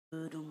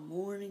Good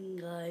morning,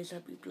 guys.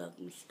 Happy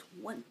vlogmas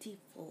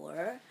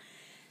 24.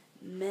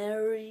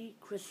 Merry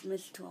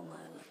Christmas to all my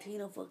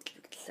Latino folks.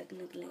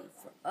 Technically,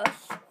 for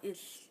us,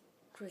 it's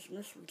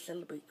Christmas. We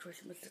celebrate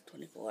Christmas the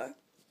 24.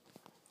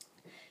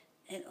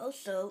 And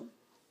also,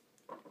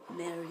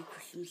 Merry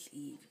Christmas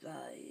Eve,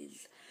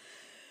 guys.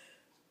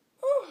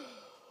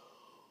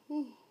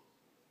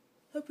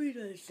 Happy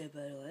Thursday,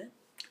 by the way.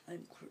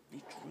 I'm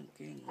currently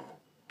drinking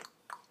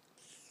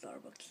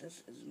Starbucks.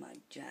 This is my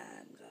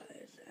jam,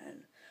 guys. And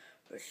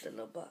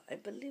Priscilla, but I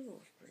believe it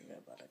was Priscilla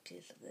about a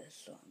taste of this,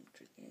 so I'm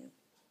drinking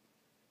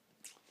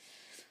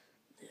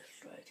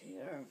this right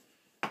here.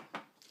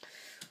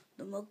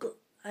 The mocha,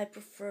 I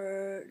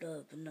prefer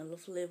the vanilla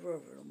flavor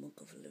over the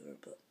mocha flavor,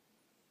 but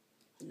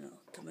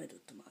tomato.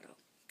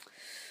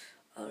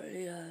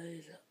 Alrighty,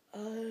 guys,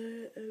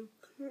 I am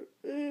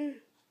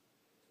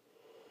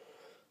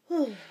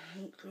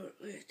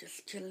currently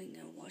just chilling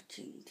and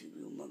watching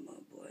TV with my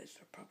boys.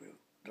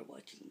 They're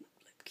watching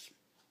Netflix.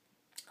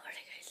 Alright,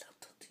 guys, I'll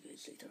talk to you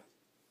guys later.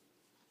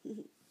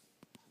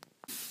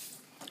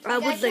 I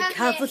was like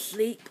half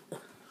asleep.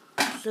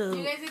 So.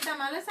 You guys eat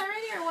tamales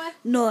already or what?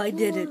 No, I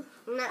didn't.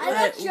 I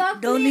got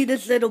chocolate. Don't need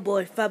this little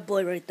boy, fat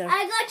boy right there.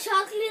 I got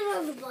chocolate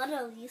on the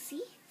bottom, you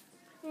see?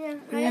 Yeah.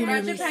 I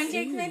brought you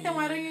pancakes, Nathan.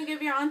 Why don't you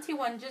give your auntie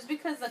one? Just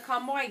because the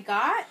combo I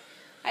got,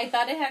 I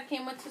thought it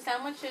came with 2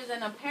 sandwiches,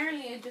 and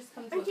apparently it just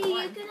comes with 1.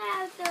 You could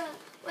have the...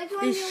 Which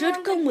one it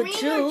should come with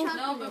 2.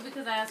 No, but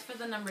because I asked for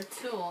the number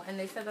 2, and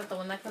they said that the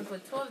one that comes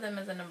with 2 of them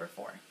is the number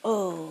 4.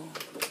 Oh.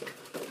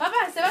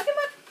 Papa, ¿se va a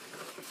quemar?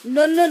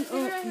 No.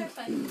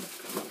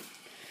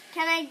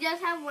 Can I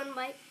just have 1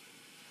 bite?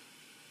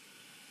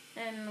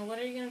 And what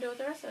are you going to do with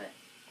the rest of it?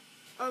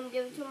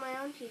 Give it to my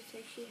auntie so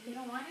she... You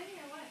don't want any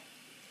or what?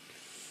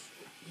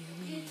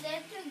 You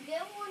said to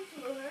give one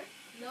to her.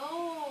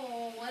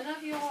 No, one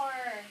of your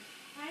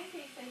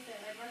pancakes, I said.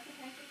 I brought the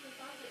pancakes with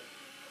sausage.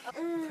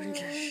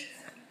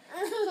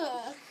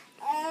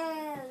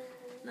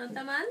 No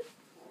tamal?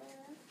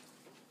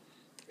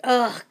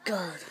 Oh,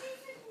 God.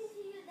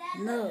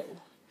 No.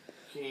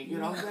 Can you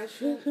get off that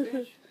shit,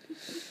 bitch?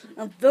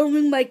 I'm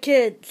filming my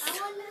kids. I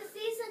wanted to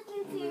say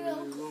something to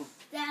you.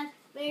 Dad,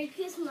 Merry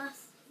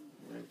Christmas.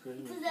 Merry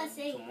Christmas. What does that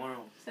say?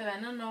 Tomorrow.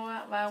 Sevano no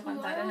va a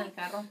aguantar en el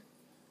carro.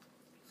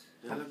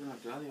 Déjala con la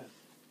Claudia.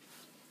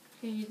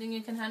 You think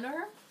you can handle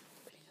her?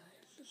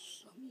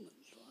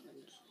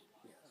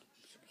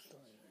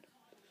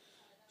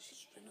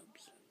 She's been up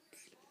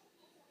since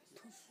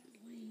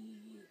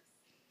possibly,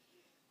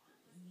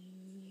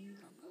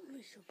 I'm not really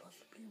sure,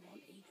 possibly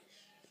around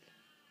 8ish,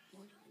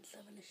 or even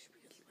 7ish,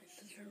 because my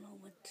sister-in-law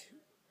went to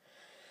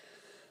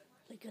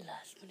like a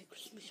last minute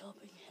Christmas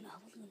shopping, and I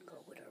was gonna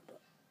go with her,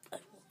 but I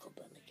woke up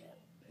at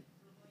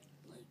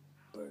like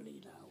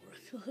barely an hour,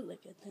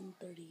 like at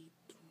 10:36.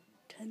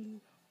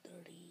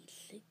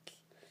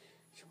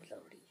 She was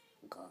already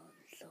gone,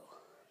 so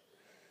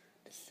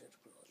the third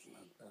girl was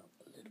knocked out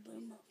a little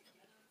bit more.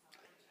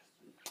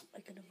 I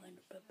couldn't find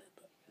her Pepe,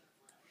 but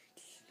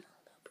she's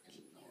not up because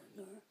knowing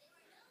her,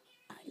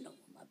 I know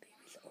where my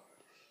babies are.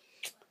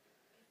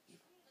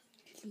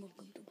 She's more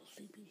comfortable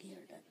sleeping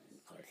here than in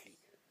the car seat.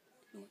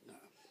 Knowing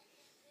her.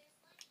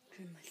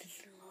 And my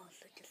sister-in-law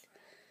said just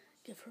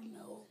give her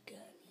milk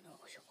and,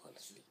 she'll fall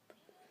asleep.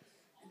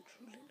 And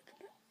truly, look at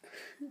that.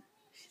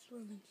 She's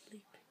falling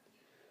asleep.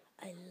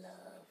 I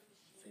love,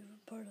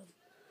 favorite part of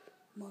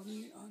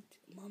mommy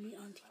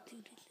auntie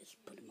duties is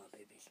putting my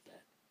baby's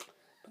bed.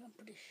 But I'm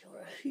pretty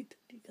sure I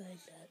told you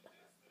guys that.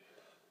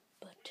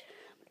 But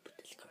I'm gonna put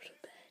this girl to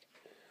bed.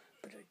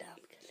 Put her down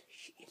because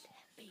she is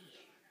happy.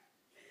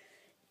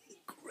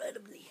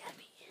 Incredibly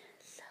happy.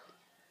 So,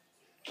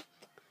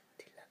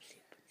 they love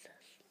you,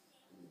 princess.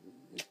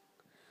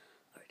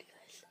 Alright,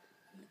 guys.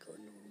 I'm gonna go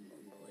in the room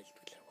with my boys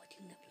because they're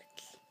watching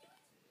Netflix.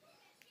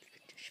 Look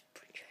at this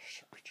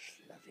princess. I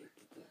just love you.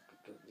 Love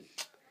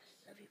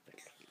you,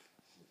 princess.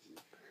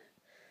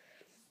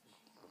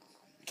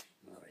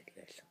 Alright,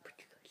 guys. I'll put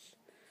you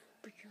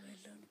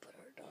guys down and put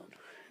her down.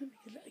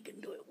 Because I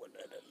can do it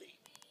one-handedly.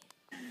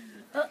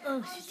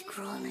 Uh-oh, she's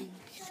crawling.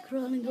 She's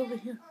crawling over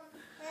here.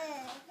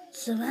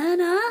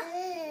 Savannah?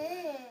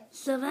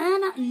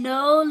 Savannah?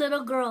 No,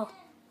 little girl.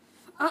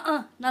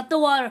 Not the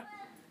water.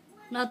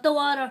 Not the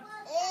water.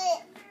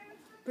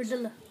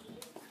 Priscilla.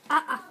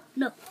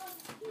 No.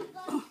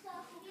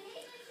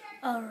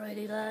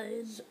 Alrighty,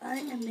 guys. I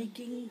am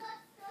making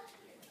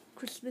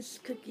Christmas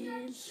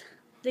cookies.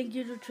 Thank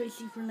you to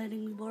Tracy for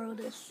letting me borrow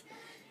this.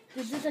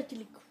 This is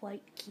actually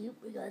quite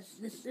cute because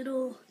there's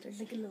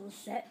like a little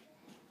set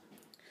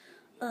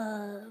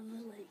of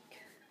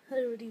I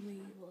already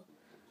made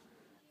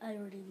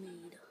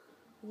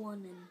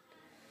one, and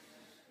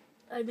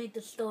I made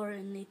the star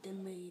and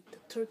Nathan made the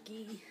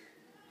turkey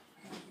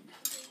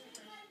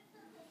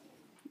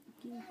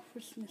and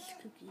Christmas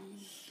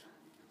cookies,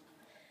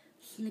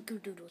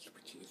 snickerdoodles,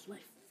 which is my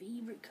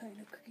favorite kind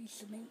of cookies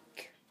to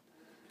make.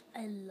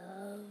 I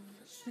love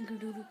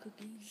snickerdoodle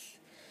cookies.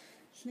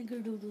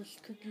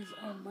 Snickerdoodles cookies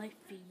are my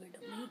favorite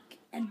to make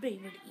and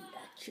favorite to eat,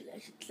 actually, I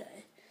should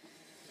say.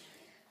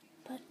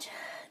 But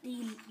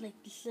these,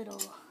 like this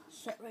little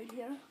set right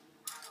here.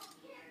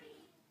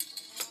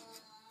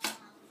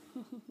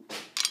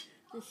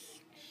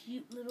 This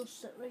cute little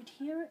set right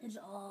here is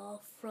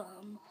all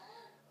from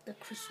the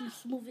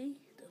Christmas movie,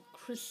 the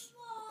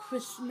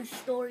Christmas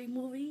Story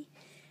movie,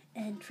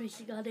 and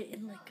Tracy got it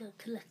in like a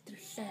collector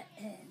set,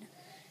 and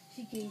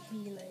she gave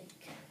me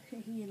like,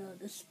 you know,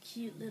 this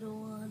cute little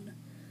one,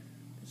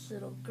 this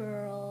little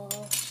girl,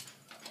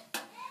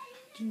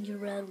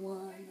 gingerbread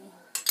one,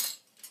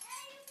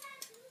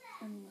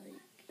 and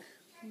like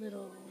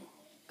little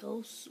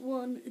ghost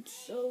one. It's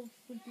so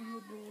freaking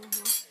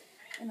adorable,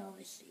 and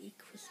obviously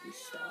Christmas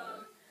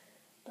star.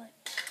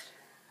 But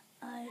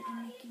I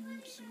am making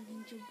some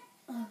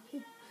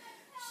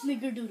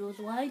snickerdoodles.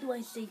 Why do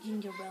I say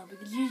gingerbread?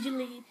 Because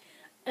usually,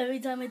 every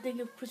time I think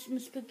of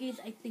Christmas cookies,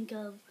 I think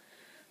of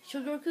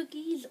sugar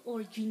cookies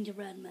or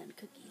gingerbread man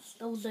cookies.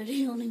 Those are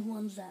the only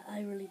ones that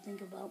I really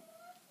think about.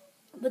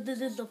 But this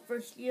is the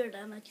first year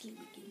that I'm actually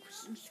making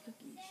Christmas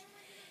cookies.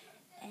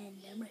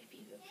 And they're my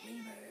favorite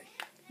flavor.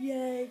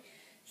 Yay!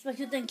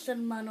 Special thanks to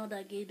Mano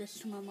that gave this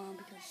to my mom,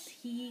 because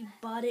he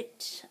bought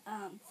it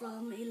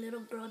from a little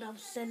girl that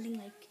was selling,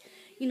 like,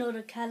 you know,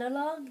 the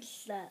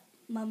catalogs that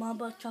my mom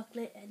bought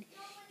chocolate, and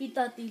he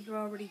thought these were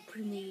already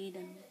pre-made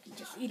and you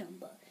just eat them,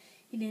 but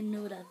he didn't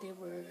know that they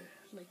were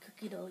like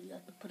cookie dough. You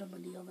have to put them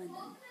in the oven.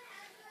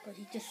 But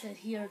he just said,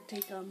 here,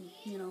 take them,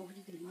 you know,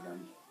 you can eat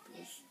them,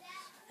 because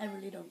I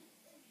really don't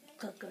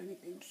cook or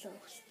anything. So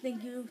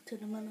thank you to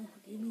the man who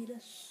gave me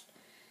this.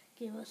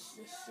 Gave us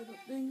this little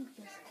thing,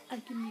 because I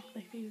can make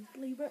my favorite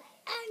flavor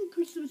and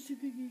Christmas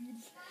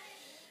cookies.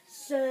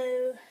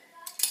 So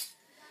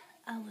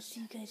I will see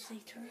you guys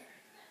later.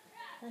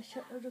 I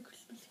shut out the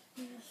Christmas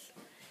cookies,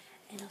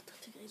 and I'll talk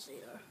to you guys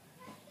later.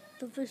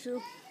 The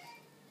official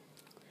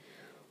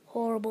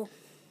horrible.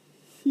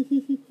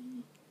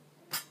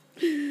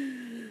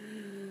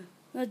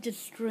 That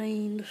just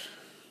strained.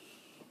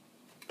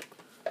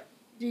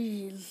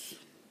 Jeez.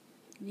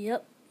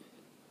 Yep.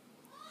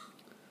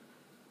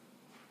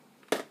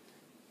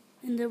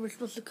 And they were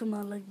supposed to come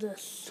out like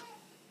this.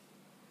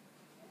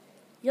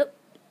 Yep.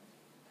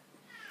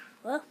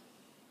 Well,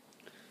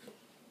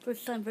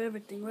 first time for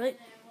everything, right?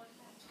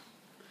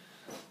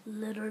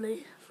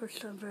 Literally,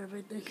 first time for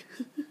everything.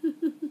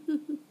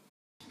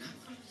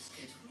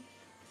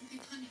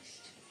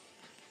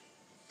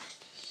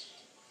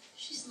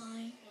 She's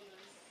lying.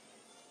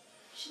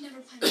 She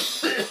never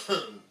punished.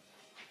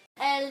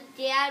 El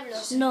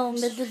Diablo. No,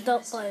 Mrs.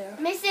 Doubtfire.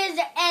 Mrs.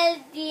 El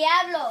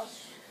Diablo.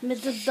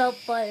 Mrs.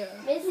 Doubtfire.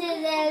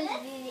 Mrs. El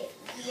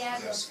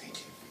Diablo.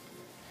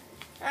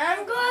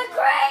 I'm going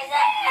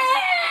crazy!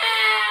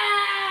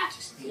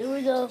 Here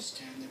we go.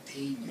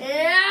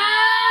 Yeah!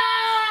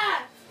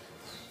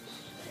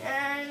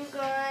 I'm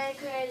going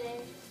crazy.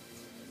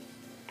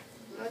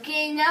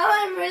 Okay, now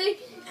I'm really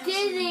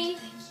dizzy.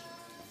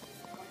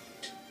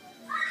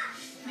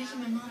 Making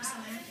my mom so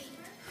happy.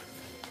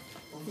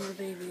 Your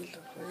baby is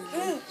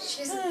crazy. She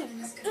hasn't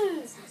been as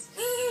good as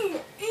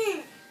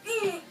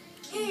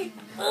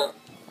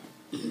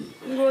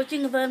We're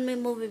watching a family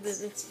movie,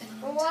 baby.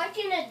 We're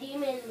watching a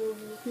demon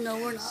movie. No,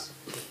 we're not.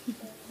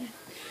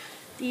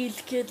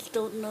 These kids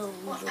don't know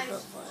Mrs.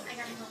 Doubtfire. I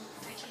gotta go.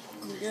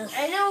 Yes.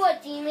 I know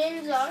what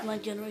demons are. My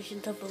generation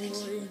type of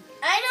movie.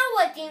 I know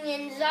what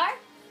demons are.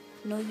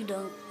 No, you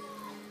don't.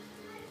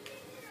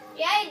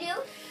 Yeah, I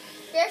do.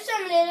 There's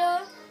some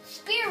little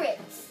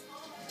spirits.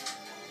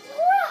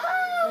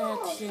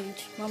 Whoa! That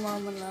changed. My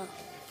mom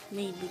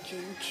made me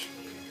change.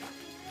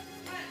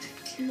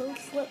 No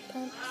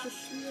sweatpants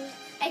this year.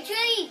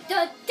 Actually,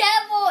 the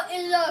devil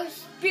is a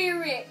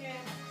spirit.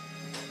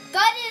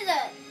 God is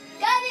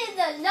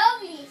a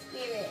lovely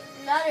spirit,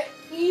 not an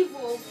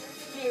evil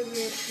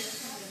spirit.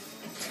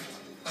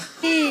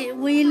 Hey,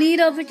 we need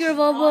a picture of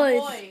all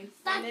boys.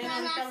 And then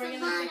ahorita we're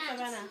gonna take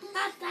Savannah.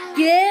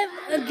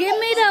 Give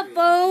me the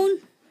phone.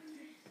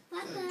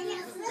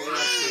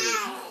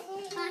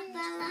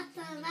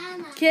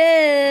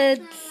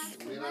 Kids.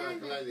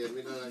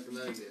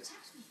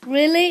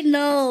 Really?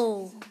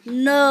 No.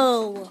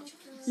 No.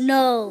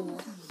 No.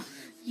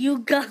 You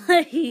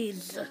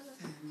guys.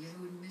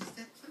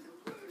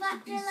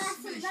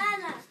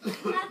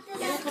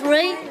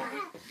 Great.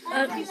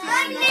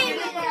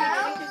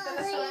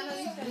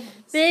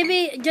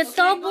 Baby, just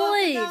all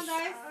boys.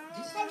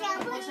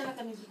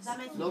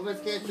 No ves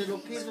que se lo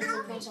quiso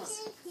por cosa.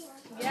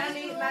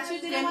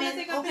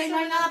 Okay, no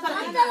hay nada para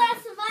ti.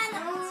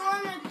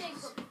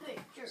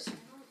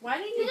 Why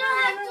did You you don't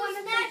have never to want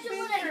to snatch take it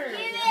when I pictures?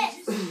 give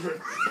it.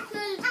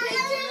 Because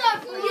pictures are,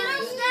 you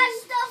don't snatch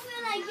stuff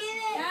when I give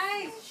it.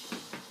 Guys.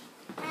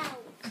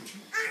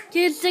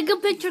 Kids, take a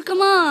picture.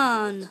 Come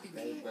on.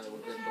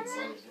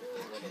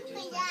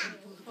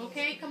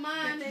 Okay, come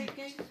on.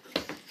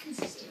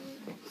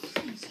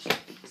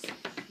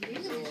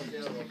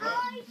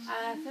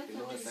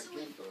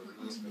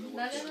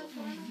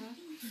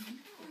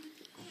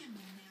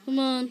 Come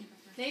on.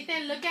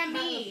 Nathan, look at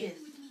me.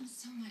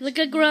 Look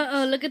at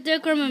their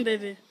grandma,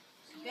 baby.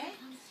 Okay?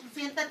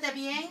 siéntate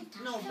bien.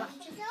 No,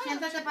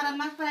 siéntate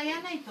más para allá,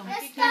 Naito. Estás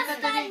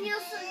Siéntate bien.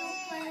 dañoso, no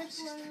puedes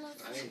ponerlo.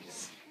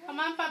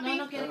 Come on, papi.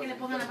 No quiere que le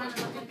ponga la mano.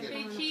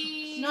 Say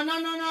cheese. No,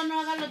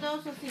 haga los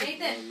dedos así.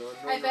 Nathan,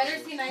 I better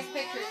see nice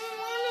pictures.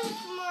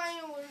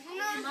 Smile.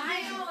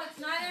 Smile, it's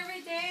not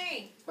every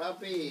day.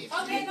 Papi.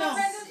 Okay, no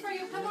presents for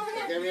you. Come over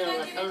Que here. miran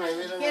la cámara,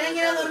 miran la ¿Quieren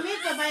ir a cámara. dormir?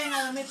 Pues vayan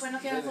a dormir, pues no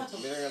quiero fotos.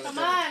 Miren a la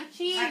Come cámara. on,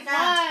 cheese.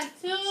 Acá.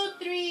 1, 2,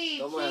 3.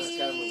 Toma las Carmen,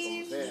 como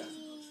Cheese. sea.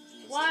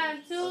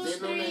 1, 2, Así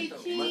no, 3. Naito,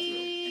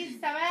 Cheese.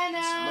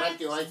 Savannah.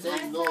 Matthew, I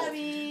say no. No,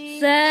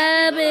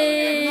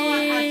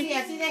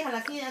 así déjala,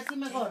 así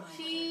mejor.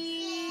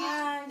 Cheese.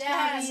 Ay,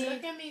 Dad, David.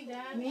 look at me,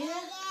 Dad. Mira.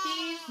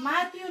 Cheese.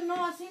 Matthew,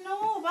 no, así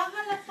no.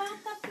 Baja la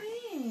pata,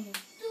 pues.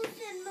 Tú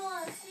no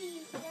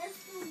así.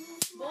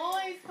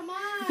 Boys, come on.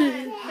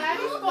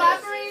 Daddy's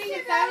cooperating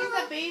and Daddy's a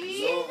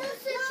baby.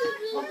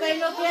 Ok,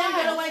 lo quieren,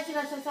 yo lo voy a decir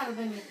a César,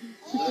 vení.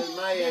 No es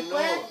Maya, no.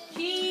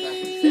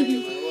 Cheese. Sí.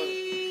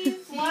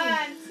 1,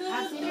 2,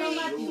 Así no, 3.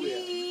 Matthew.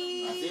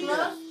 Así Close,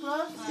 mira.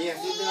 close. Sí,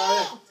 así mira, a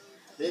ver.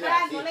 Mira,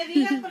 Brad, así. no le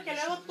digas porque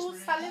luego tú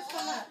sales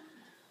con la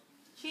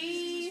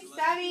cheese,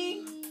 Savvy.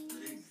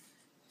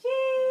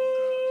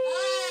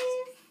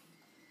 Cheese.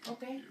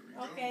 Okay.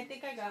 Okay, I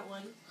think I got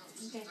one.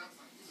 Okay.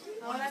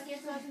 Ahora quién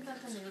se va a sentar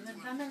conmigo.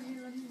 Dame el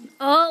niño.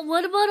 Oh,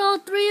 what about all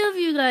three of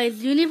you guys?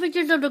 Do you need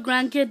pictures of the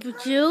grandkids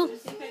with you? I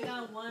think I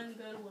got one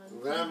good one.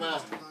 Grandma.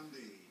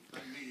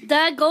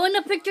 Dad, go in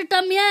the picture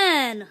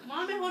también.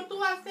 Mom, mejor tú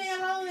vas al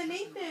lado de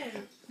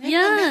Nathan. Nathan, vete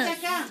Yes.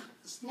 acá.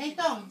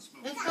 Nathan,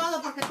 es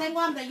todo porque tengo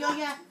hambre. Yo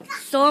ya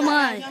So am yo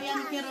I. ya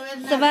no quiero ver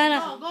nada.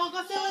 Savannah, Go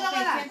sit with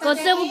abuela. go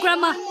sit with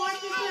grandma. One more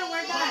picture,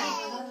 we're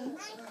done.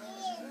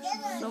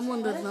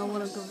 Someone does not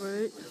want to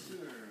convert.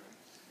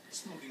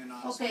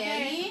 Ok,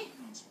 ahí.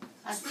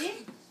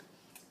 Así.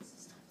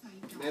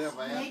 Mira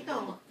para allá.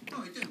 Nathan.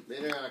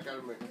 Miren a la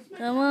Carmen.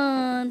 Come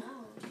on.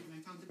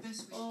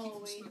 Oh,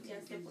 wait,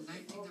 yes, okay, there we go.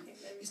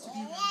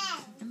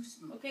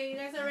 Okay, you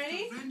guys are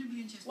ready?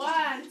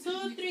 1,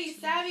 2, 3,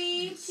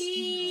 Savvy,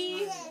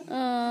 cheese.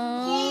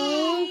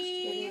 Oh.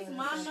 Cheese.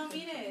 Mom, no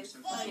mires.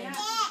 Oh, yeah.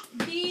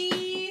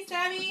 Cheese,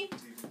 Savvy.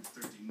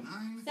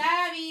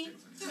 Savvy.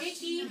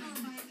 Ricky.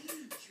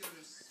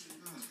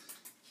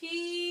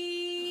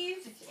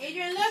 Cheese.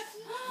 Adrian, look.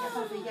 Ya,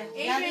 papi, ya.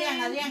 Ya,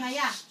 Adrián,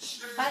 allá.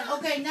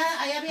 Ok,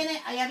 nada, allá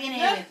viene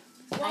Ever.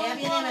 Allá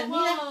viene Ever,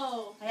 mira.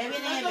 Allá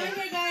viene Let's go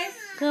Ever. here, guys.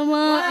 Come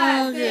on, 1,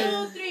 okay.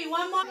 2, 3.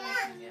 One more.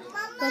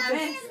 A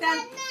ver,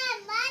 stand.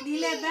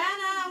 Dile,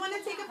 Vanna, I want to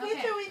take a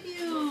picture with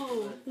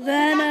you.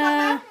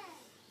 Vanna.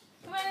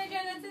 Come on,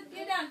 Adrian, let's sit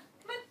you down.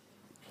 Come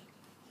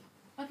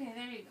on. Okay,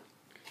 there you go.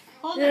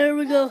 Hold it. There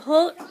we go.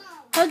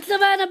 Hug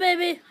Savannah,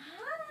 baby.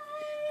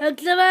 Hug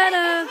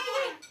Savannah.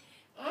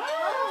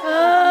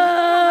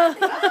 Oh.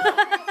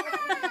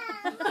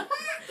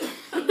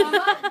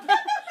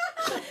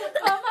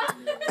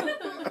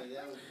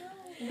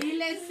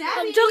 Dile, I'm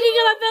Savvy. choking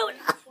on my belt.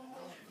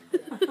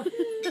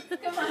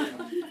 Come on.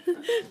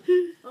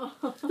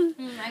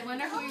 I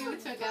wonder who you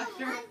took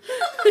after.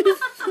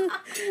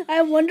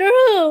 I wonder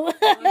who.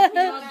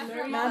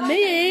 Not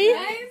me.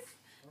 Guys,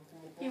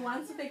 he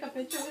wants to take a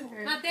picture with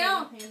her.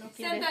 Mateo,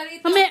 Stand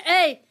sentadito. Come here,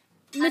 hey,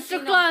 Mr. Así no.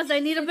 Claus, I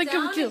need a Sit picture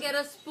down with you. and get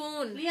a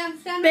spoon. Liam,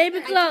 stand Baby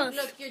up. Claus.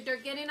 Look, they're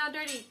getting all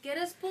dirty. Get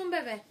a spoon,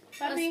 bebe.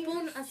 Papi. A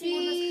spoon, así con a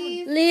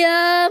spoon.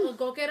 Liam, Well,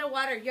 go get a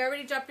water. You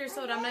already dropped your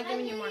soda. I'm not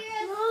giving you more. No,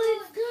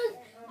 it's good.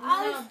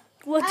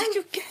 what did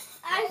you get?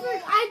 I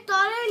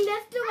thought I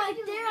left it right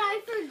there. I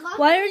forgot.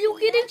 Why are you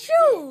getting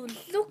shoes?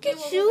 Don't get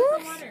Well, go get shoes.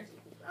 some water.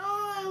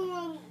 Oh, I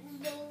want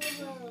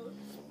those.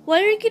 Why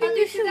are you getting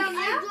your shoes? I dropped I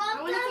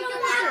wanna them take a on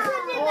picture.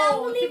 accident. Oh, I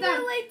will leave sit down.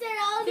 it right there.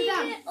 I'll Sit leave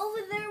down. it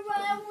over there where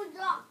I will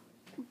drop.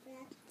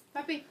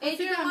 Papi,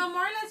 Adrian, one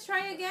more. Let's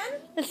try again.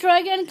 Let's try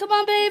again. Come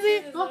on,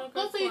 baby. Go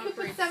so you can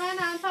put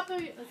Savannah on top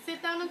of you.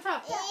 Sit down on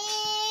top.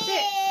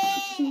 Sit.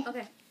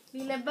 Okay.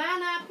 Dile,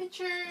 Vanna,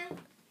 picture.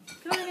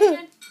 Come on,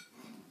 Adrian.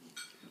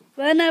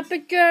 Vanna,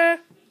 picture.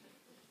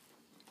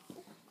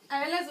 A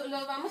ver,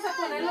 los vamos a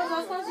poner los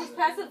dos con sus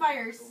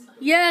pacifiers.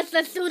 Yes,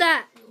 let's do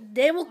that.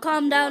 They will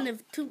calm down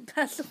if two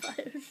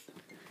pacifiers.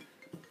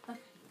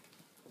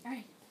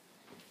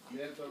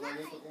 Mira tu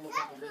hermanito cómo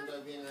está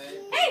comiendo bien a él.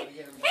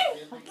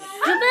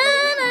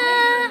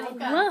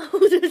 Savannah!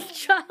 Whoa, this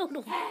child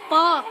will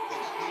fall.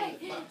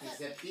 Papi,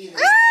 se pide.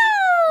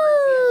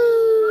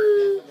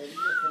 Oh!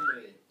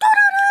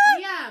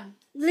 Liam.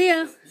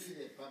 Liam.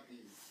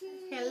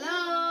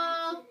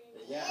 Hello.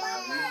 Ya,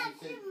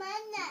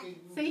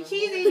 Say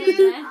cheese,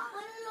 Adrian.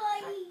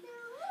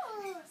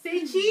 Say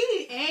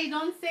cheese. Hey,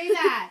 don't say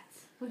that.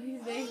 What do you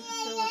say?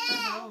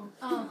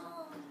 Oh.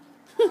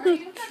 Are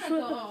you gonna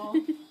go?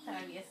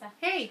 Traviesa.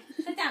 Hey,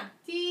 Sit down.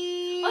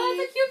 cheese. Oh,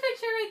 that's a cute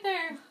picture right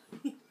there.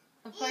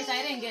 Of course,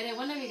 I didn't get it.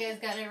 One of you guys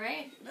got it,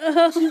 right?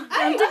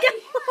 I'm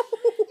together.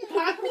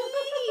 Papi.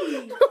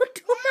 Don't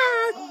do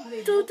that.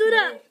 Don't do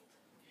that.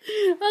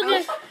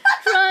 Okay,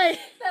 try.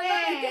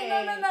 Hey. No,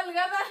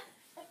 nalgada.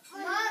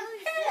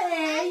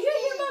 Hey, you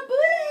hit my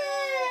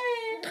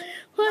booty.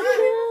 What?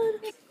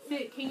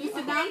 Sit. Can you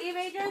sit down? Eve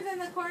Adrian's in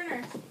the corner.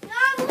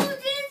 Mom, who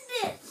did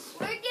this?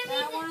 We're giving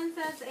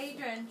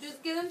Adrian.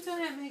 Just give them to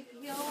him.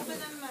 He'll open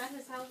them at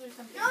his house or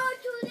something. No,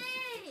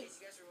 today.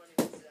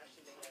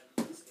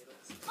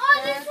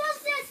 Oh, this one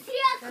says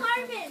Tia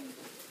Carmen.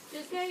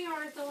 Just get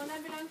yours, the one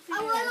that belongs to I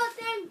you. want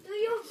them. Do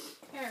you?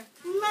 Here.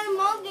 My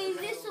mom gave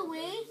this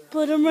away.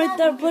 Put them right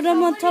there. Put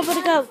them on top of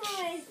the couch.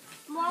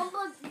 Mom,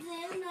 but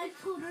then I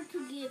told her to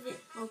give it.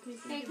 Okay,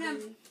 take him.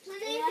 To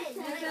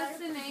Nathan. This is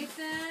to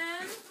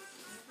Nathan.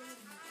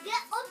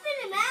 Yeah, open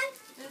it, man.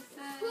 This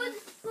Who's is...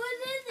 is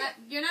it?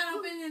 You're not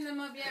opening them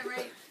up yet,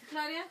 right,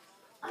 Claudia?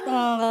 Man,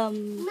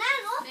 open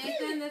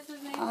Nathan, it. this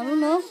is Nathan. I don't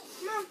know.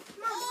 Mom.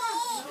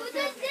 Who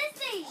does this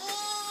thing?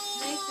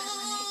 Nathan,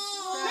 honey.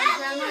 From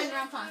Grandma and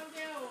Grandpa.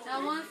 That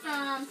one's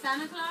from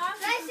Santa Claus.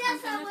 Can I say From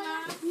Santa someone?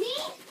 Claus. Me?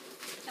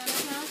 Santa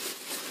Claus.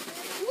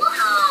 Whoa!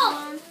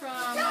 That one's from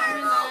Mom They're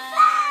and so Dad.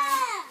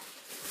 fast!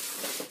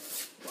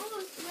 Oh,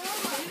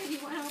 Baby, you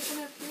want to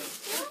open up this?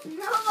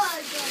 no.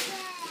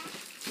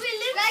 Wait,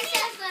 let me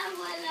see.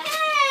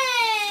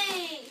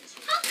 Hey!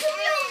 How come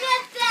you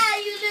get that,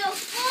 you little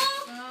fool?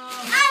 Oh,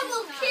 I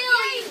will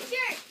kill you.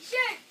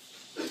 Shirt.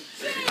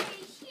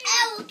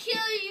 I will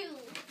kill you.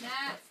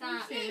 that's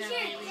not fair.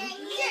 Shirt.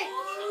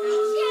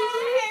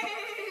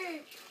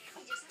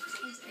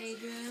 It's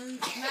Adrian's.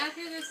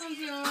 Matthew, this one's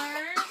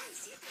yours.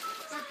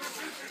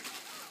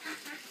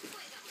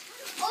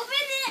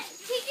 Open it.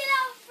 Take it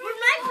out from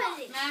my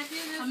present. Matthew,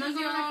 this I'm not one's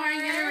going to the car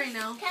and get it yours. right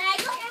now. Can I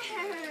go?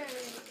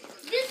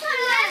 This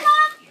one, my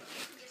mom?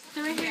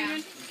 Stay right here.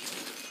 Yeah.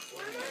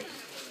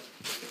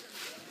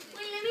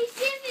 Wait, let me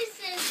see if it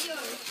says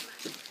yours.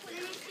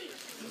 Let me see.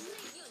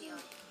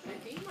 I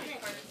think my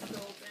card is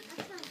still open.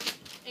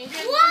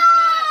 Adrian,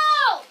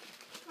 Whoa!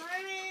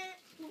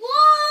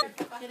 Whoa!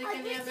 ¿Quiere I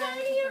que le just abra?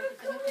 saw your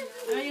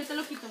A ver, yo te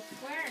lo quito.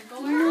 Where? Go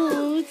where?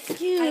 No, it's I can't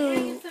cute.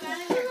 use it out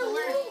of here. Go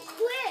where?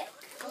 quick.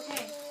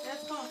 Okay,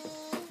 let's go.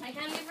 I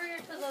can't leave her here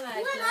because of that.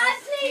 When glass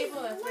I play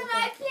table that's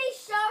right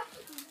shark,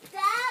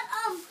 that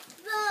those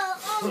there.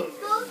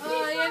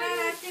 Oh, you're not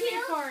asking me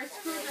for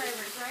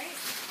screwdrivers, right?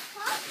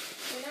 Huh?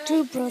 You're not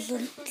Two asking me for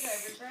presents.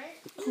 screwdrivers, right?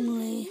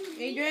 Only.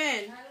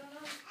 Adrian.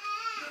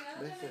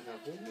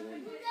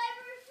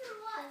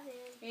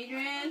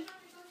 Adrian.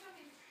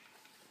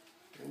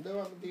 ¿Dónde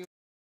va a meter?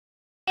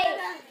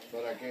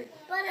 ¿Para qué?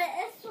 Para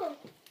eso.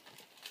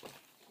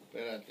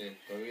 Espérate,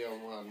 todavía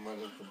vamos a armar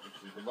esto. Porque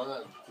si no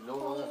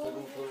van a hacer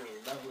un solo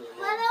relajo de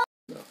Para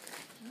nuevo.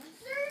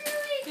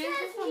 surgery ¿Qué es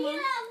says eso, Mom?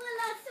 mira,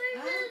 para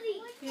surgery.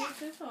 ¿Qué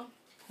es eso?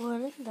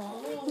 What is that?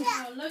 Oh,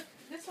 wow, look.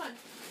 This one.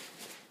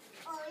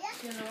 Oh, yeah?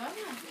 You know what?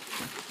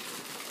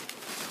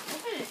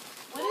 Open it.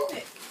 What is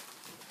it?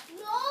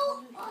 No.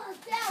 Oh,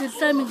 that This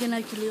time you can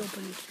actually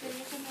open it.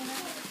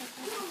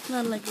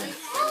 Not like that.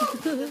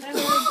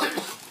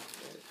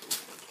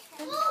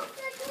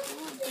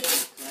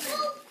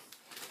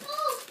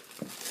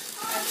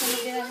 Eso lo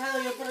que he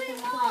dejado yo por eso. Yo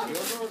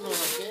no lo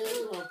saqué,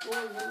 no lo sacó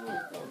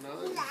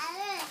nada.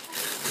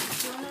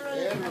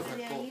 Él lo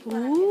sacó.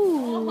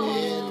 Ooh.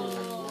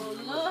 Oh,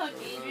 look,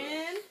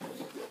 Adrian.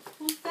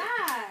 Who's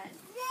that?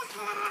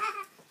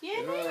 Yeah.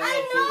 I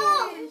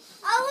know.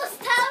 I was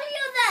telling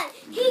you that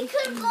he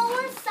could go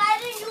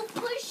inside and you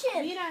push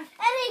him. Mira.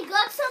 And he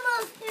got some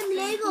of him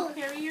Lego.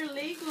 Carry your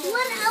Lego. When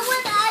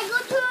I go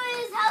to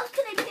his house,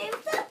 can I play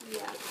with them?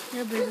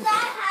 Yeah, Because baby. I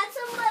had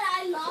some, but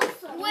I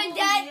lost some. When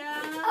Dad,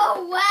 Yeah.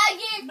 a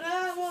wagon.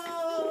 Bravo.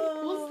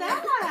 Who's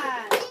that?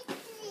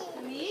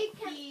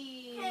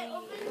 Mickey. Can I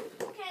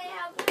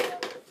help you?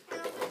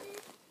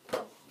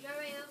 Oh, you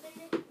already opened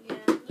it?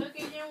 Yeah. Look,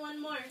 Adrian, one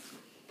more.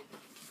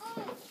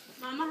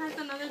 Mama has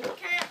another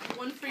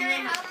one for you. Can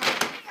I help you?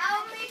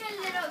 I'll make a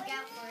little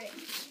gap for it.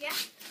 Yeah?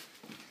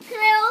 Can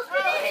I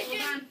open it?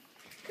 Hold on.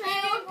 Can I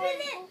open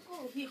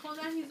it? Hold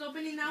on, he's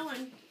opening that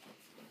one.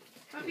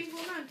 Papi,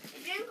 hold on.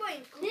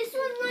 This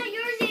one's not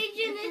yours,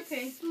 Agent. It's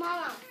Okay.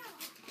 smaller.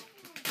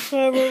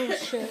 Horrible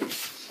shit.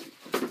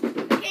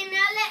 Okay,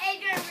 now let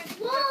Adrian rip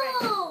the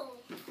Whoa!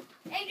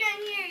 Adrian,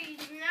 here.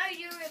 Now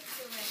you rip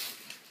the rest.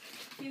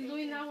 He's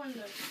doing that one,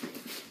 look.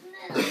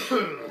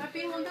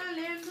 Papi, hold on,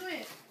 let him do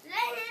it.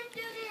 Let him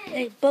do this.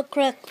 Hey, butt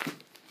crack.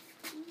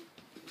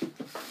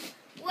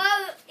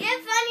 Well,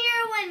 it's funnier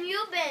when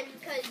you've been,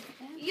 because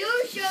you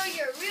show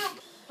your real...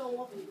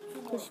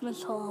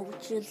 Christmas haul,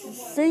 which is the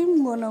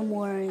same one I'm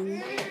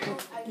wearing,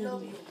 but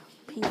in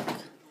pink.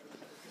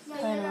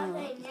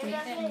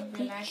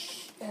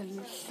 Peach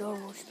and Star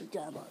Wars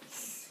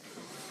pajamas.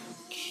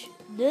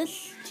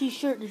 This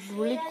t-shirt is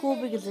really cool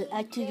because it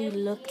actually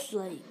looks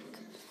like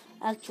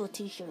actual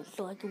t-shirt,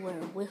 so I can wear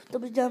it with the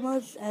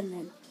pajamas and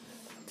then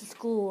to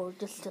school or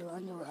just to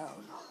run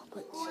around.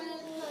 But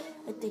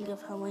I think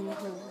of how many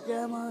pair of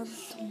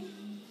pajamas.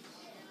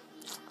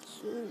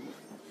 So,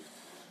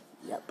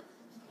 yep.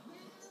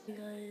 Hey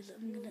guys,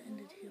 I'm gonna end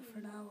it here for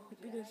now. Hope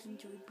you guys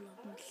enjoyed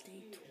Vlogmas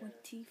Day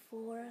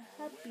 24.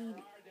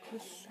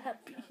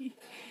 Happy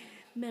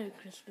Merry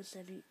Christmas,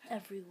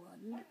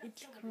 everyone.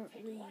 It's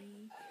currently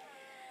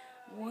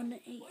 1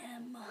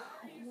 a.m.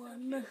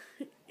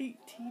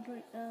 1:18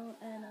 right now,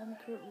 and I'm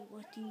currently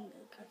watching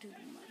a cartoon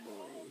with my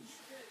boys.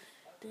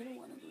 didn't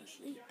want to go to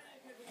sleep,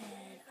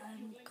 and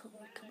I'm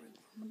recovering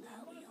from an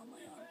owie on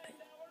my armpit.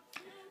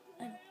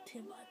 I know,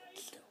 TMI, but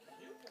still.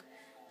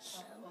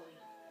 So,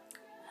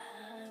 I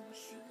will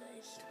see you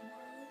guys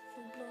tomorrow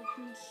for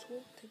vlogmas,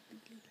 well,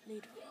 technically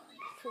later on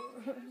for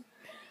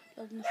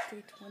vlogmas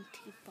day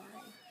 25,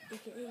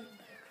 aka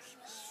Merry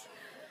Christmas.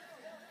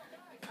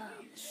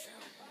 So,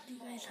 do you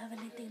guys have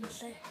anything to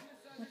say?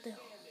 Nothing.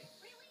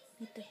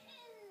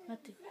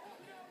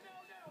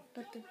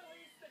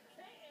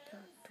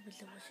 To be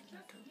washing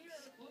your toes.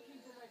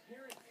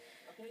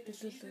 This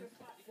is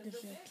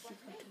actually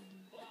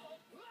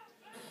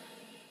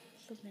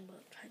something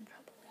about time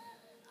travel.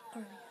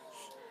 Alright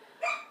guys,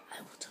 I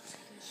will talk to you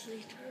guys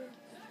later.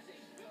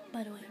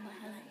 By the way, my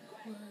highlight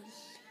was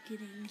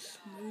getting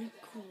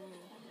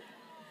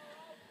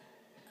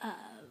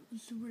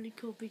some really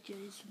cool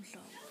pictures from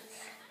Star Wars.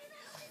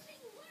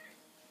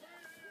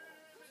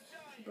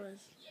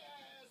 Surprise.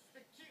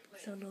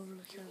 It's all over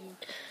the camera.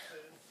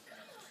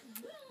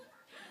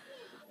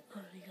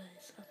 Alright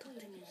guys, I'll talk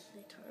to you guys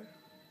later.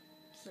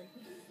 It's like,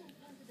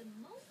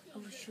 I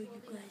will show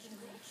you guys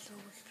my Star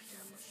Wars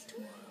pajamas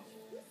tomorrow.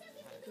 You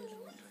guys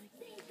are wondering.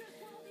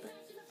 But,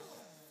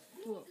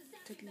 well,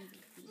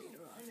 technically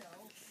later on.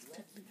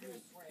 Technically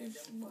it's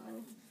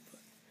tomorrow.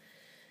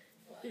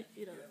 But,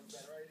 you know.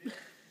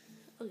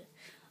 Okay,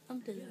 I'm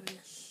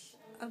delirious.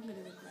 I'm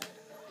gonna be glad.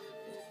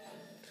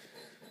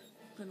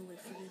 I'm gonna wait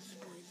for this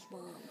boy's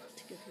mom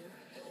to get here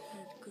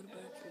and go to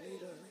bed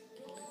later,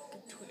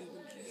 like 20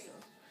 minutes or so.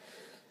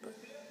 But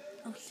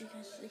I'll see you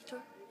guys later.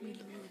 Really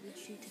will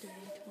see you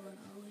today, tomorrow, and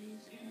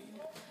always. And